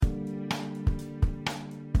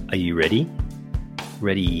Are you ready?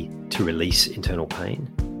 Ready to release internal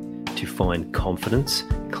pain? To find confidence,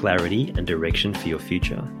 clarity, and direction for your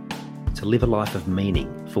future? To live a life of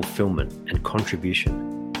meaning, fulfillment, and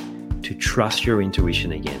contribution? To trust your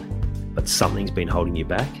intuition again, but something's been holding you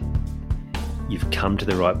back? You've come to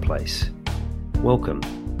the right place. Welcome.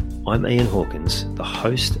 I'm Ian Hawkins, the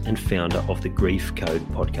host and founder of the Grief Code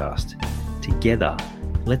podcast. Together,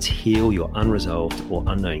 let's heal your unresolved or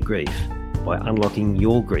unknown grief by unlocking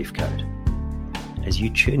your grief code. As you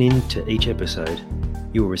tune in to each episode,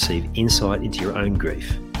 you will receive insight into your own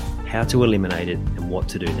grief, how to eliminate it, and what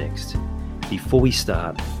to do next. Before we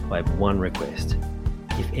start, I have one request.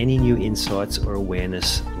 If any new insights or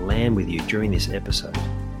awareness land with you during this episode,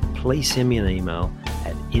 please send me an email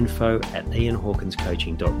at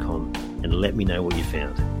info@ianhawkinscoaching.com and let me know what you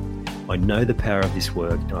found. I know the power of this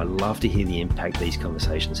work and I love to hear the impact these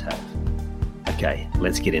conversations have. Okay,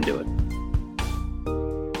 let's get into it.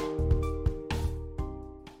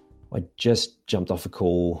 I just jumped off a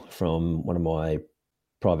call from one of my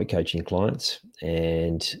private coaching clients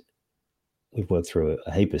and we've worked through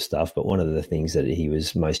a heap of stuff, but one of the things that he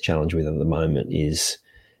was most challenged with at the moment is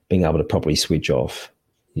being able to properly switch off.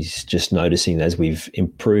 He's just noticing as we've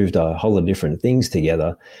improved a whole lot of different things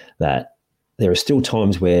together that there are still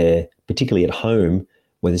times where, particularly at home,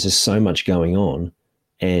 where there's just so much going on,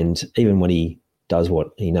 and even when he does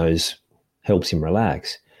what he knows helps him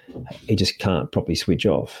relax, he just can't properly switch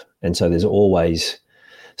off. And so there's always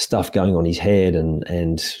stuff going on in his head,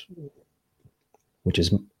 and which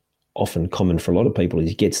is often common for a lot of people, is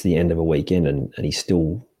he gets to the end of a weekend and he's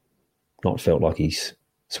still not felt like he's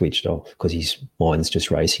switched off because his mind's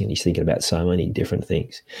just racing and he's thinking about so many different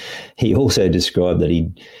things. He also described that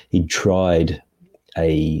he'd tried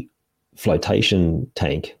a flotation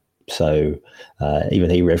tank. So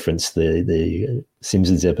even he referenced the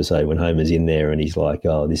Simpsons episode when Homer's in there and he's like,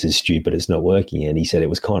 oh, this is stupid, it's not working. And he said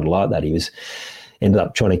it was kind of like that. He ended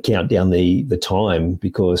up trying to count down the time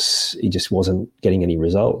because he just wasn't getting any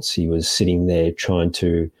results. He was sitting there trying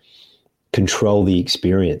to control the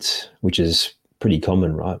experience, which is pretty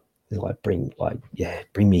common, right? Like bring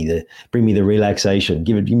me the relaxation,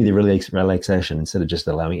 give me the relaxation instead of just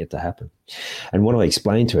allowing it to happen. And what I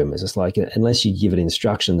explained to him is it's like, unless you give it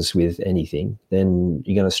instructions with anything, then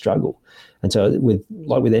you're going to struggle. And so with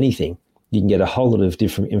anything, you can get a whole lot of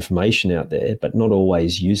different information out there, but not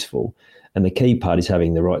always useful. And the key part is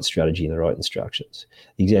having the right strategy and the right instructions.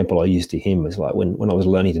 The example I used to him was like when I was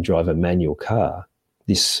learning to drive a manual car,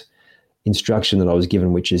 this instruction that I was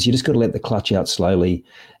given, which is you just got to let the clutch out slowly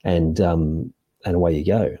and away you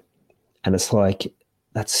go. And it's like,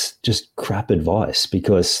 that's just crap advice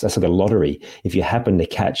because that's like a lottery. If you happen to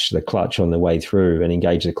catch the clutch on the way through and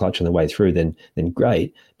engage the clutch on the way through, then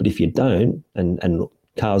great. But if you don't, and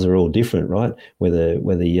cars are all different, right? Where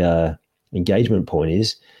the engagement point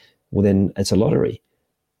is, well, then it's a lottery.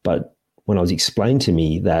 But when I was explained to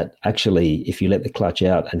me that actually if you let the clutch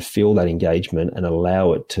out and feel that engagement and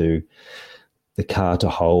allow it to the car to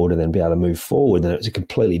hold and then be able to move forward, then it's a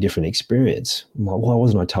completely different experience. Why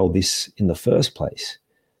wasn't I told this in the first place?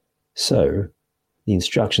 So the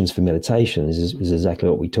instructions for meditation is exactly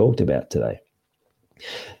what we talked about today.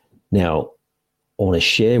 Now, I want to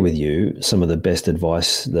share with you some of the best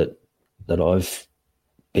advice that I've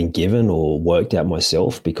been given or worked out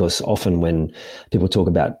myself, because often when people talk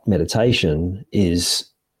about meditation it's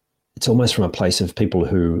almost from a place of people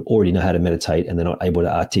who already know how to meditate and they're not able to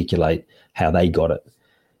articulate how they got it.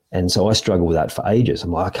 And so I struggled with that for ages.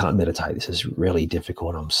 I'm like, I can't meditate. This is really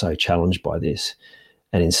difficult. I'm so challenged by this.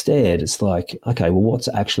 And instead it's like, okay, well, what's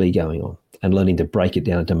actually going on? And learning to break it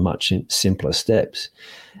down into much simpler steps.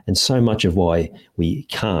 And so much of why we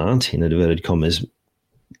can't, in inverted commas,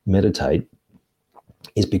 meditate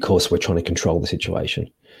is because we're trying to control the situation.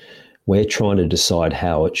 We're trying to decide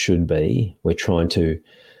how it should be. We're trying to,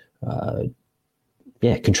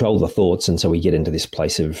 control the thoughts. And so we get into this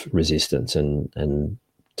place of resistance and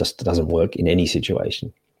just doesn't work in any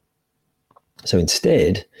situation. So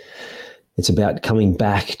instead, it's about coming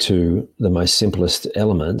back to the most simplest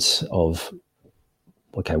elements of,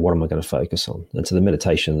 okay, what am I going to focus on? And so the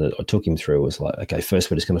meditation that I took him through was like, okay, first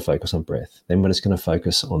we're just going to focus on breath. Then we're just going to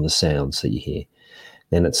focus on the sounds that you hear.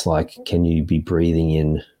 Then it's like, can you be breathing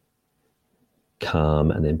in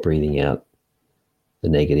calm and then breathing out the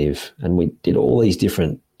negative? And we did all these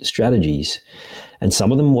different strategies, and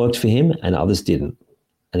some of them worked for him and others didn't.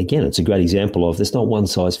 And again, it's a great example of there's not one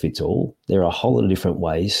size fits all. There are a whole lot of different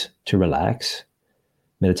ways to relax,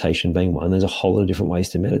 meditation being one. There's a whole lot of different ways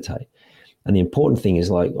to meditate. And the important thing is,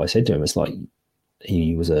 like I said to him, it's like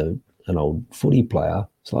he was an old footy player.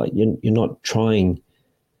 It's like you're not trying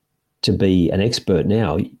to be an expert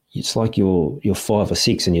now. it's like you're 5 or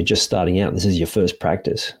 6 and you're just starting out. This is your first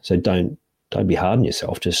practice. So don't be hard on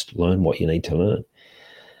yourself. Just learn what you need to learn.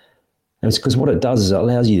 And it's because what it does is it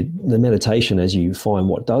allows you, the meditation, as you find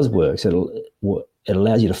what does work, so it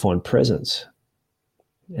allows you to find presence,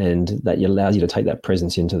 and that allows you to take that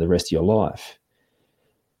presence into the rest of your life.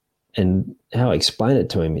 And how I explain it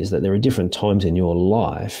to him is that there are different times in your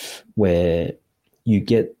life where you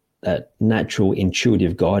get that natural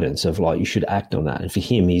intuitive guidance of like, you should act on that. And for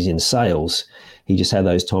him, he's in sales. He just had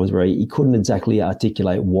those times where he couldn't exactly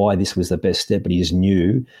articulate why this was the best step, but he just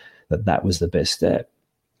knew that that was the best step.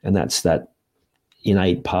 And that's that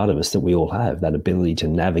innate part of us that we all have, that ability to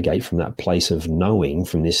navigate from that place of knowing,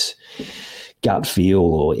 from this gut feel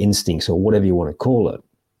or instincts or whatever you want to call it.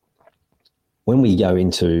 When we go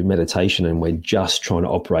into meditation and we're just trying to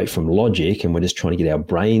operate from logic and we're just trying to get our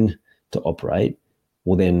brain to operate,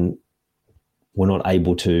 well, then we're not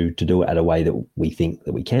able to do it at a way that we think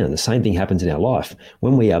that we can. And the same thing happens in our life.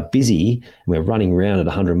 When we are busy and we're running around at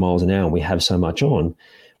 100 miles an hour and we have so much on,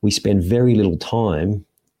 we spend very little time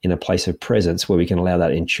in a place of presence where we can allow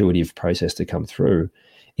that intuitive process to come through.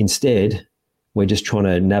 Instead, we're just trying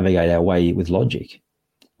to navigate our way with logic.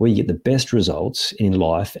 Where you get the best results in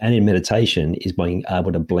life and in meditation is being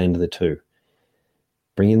able to blend the two.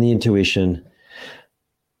 Bring in the intuition,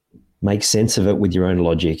 make sense of it with your own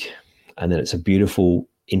logic, and then it's a beautiful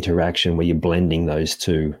interaction where you're blending those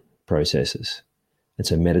two processes. And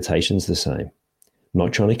so meditation's the same.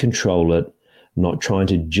 Not trying to control it, not trying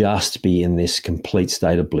to just be in this complete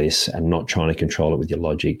state of bliss and not trying to control it with your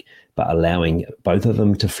logic, but allowing both of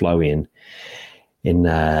them to flow in.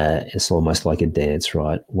 It's almost like a dance,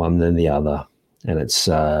 right? One then the other. And it's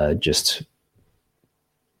just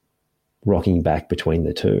rocking back between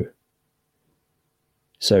the two.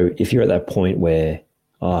 So if you're at that point where,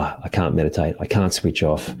 I can't meditate, I can't switch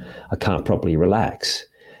off, I can't properly relax,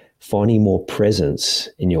 finding more presence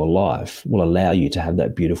in your life will allow you to have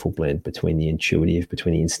that beautiful blend between the intuitive,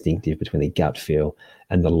 between the instinctive, between the gut feel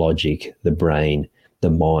and the logic, the brain,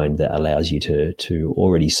 the mind that allows you to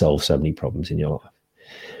already solve so many problems in your life.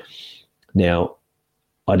 Now,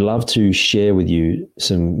 I'd love to share with you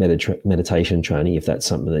some meditation training if that's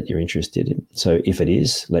something that you're interested in. So if it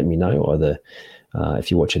is, let me know. Either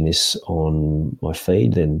if you're watching this on my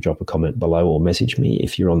feed, then drop a comment below or message me.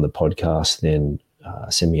 If you're on the podcast, then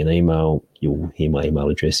send me an email. You'll hear my email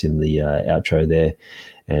address in the outro there,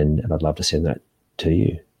 and I'd love to send that to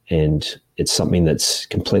you. And it's something that's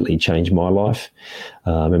completely changed my life.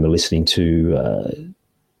 I remember listening to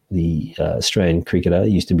the Australian cricketer,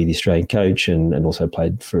 used to be the Australian coach and also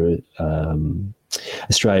played for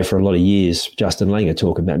Australia for a lot of years, Justin Langer,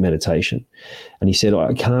 talk about meditation. And he said,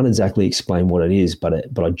 I can't exactly explain what it is, but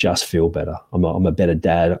I just feel better. I'm a better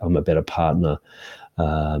dad. I'm a better partner.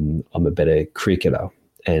 I'm a better cricketer.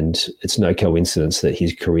 And it's no coincidence that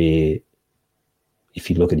his career, if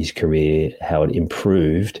you look at his career, how it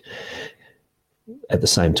improved at the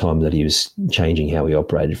same time that he was changing how he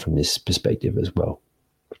operated from this perspective as well.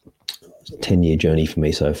 10-year journey for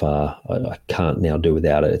me so far. I can't now do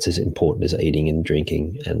without it. It's as important as eating and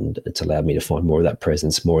drinking, and it's allowed me to find more of that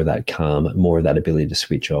presence, more of that calm, more of that ability to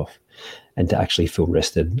switch off and to actually feel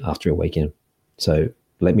rested after a weekend. So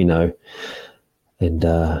let me know, and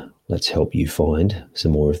let's help you find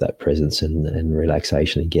some more of that presence and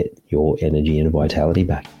relaxation and get your energy and vitality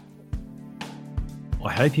back.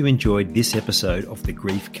 I hope you enjoyed this episode of the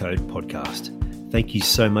Grief Code podcast. Thank you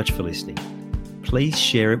so much for listening. Please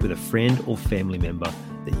share it with a friend or family member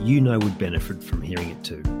that you know would benefit from hearing it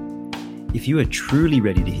too. If you are truly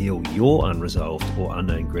ready to heal your unresolved or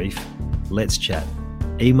unknown grief, let's chat.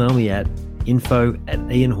 Email me at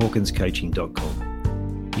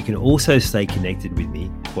info@ianhawkinscoaching.com. You can also stay connected with me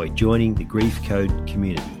by joining the Grief Code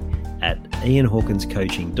community at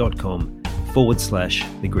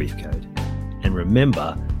ianhawkinscoaching.com/the Grief Code. And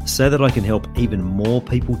remember, so that I can help even more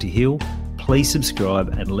people to heal, please subscribe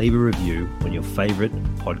and leave a review on your favorite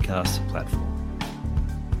podcast platform.